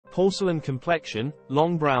porcelain complexion,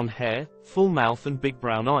 long brown hair, full mouth and big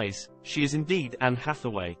brown eyes, she is indeed Anne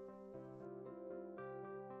Hathaway.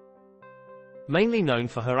 Mainly known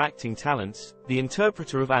for her acting talents, the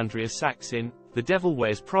interpreter of Andrea Sachs in The Devil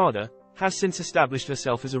Wears Prada has since established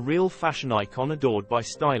herself as a real fashion icon adored by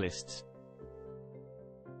stylists.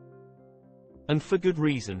 And for good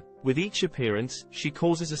reason. With each appearance, she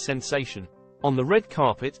causes a sensation. On the red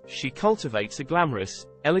carpet, she cultivates a glamorous,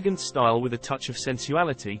 elegant style with a touch of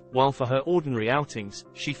sensuality, while for her ordinary outings,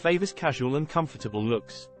 she favors casual and comfortable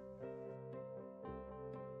looks.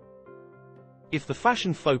 If the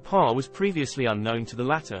fashion faux pas was previously unknown to the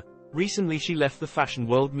latter, recently she left the fashion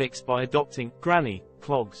world mix by adopting granny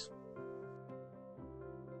clogs.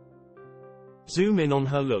 Zoom in on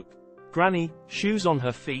her look. Granny shoes on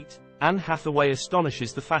her feet, Anne Hathaway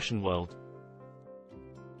astonishes the fashion world.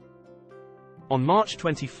 On March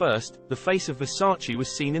 21, the face of Versace was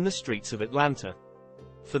seen in the streets of Atlanta.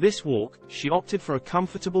 For this walk, she opted for a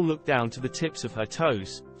comfortable look down to the tips of her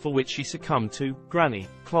toes, for which she succumbed to granny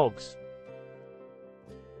clogs.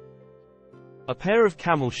 A pair of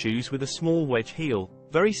camel shoes with a small wedge heel,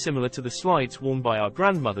 very similar to the slides worn by our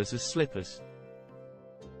grandmothers as slippers.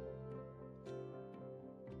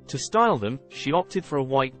 To style them, she opted for a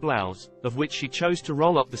white blouse, of which she chose to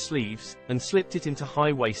roll up the sleeves, and slipped it into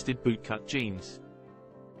high-waisted bootcut jeans.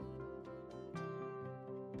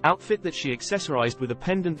 Outfit that she accessorized with a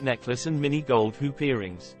pendant necklace and mini gold hoop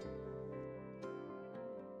earrings.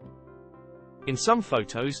 In some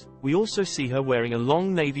photos, we also see her wearing a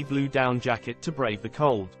long navy blue down jacket to brave the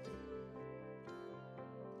cold.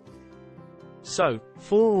 So,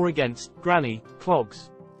 for or against granny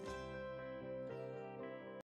clogs?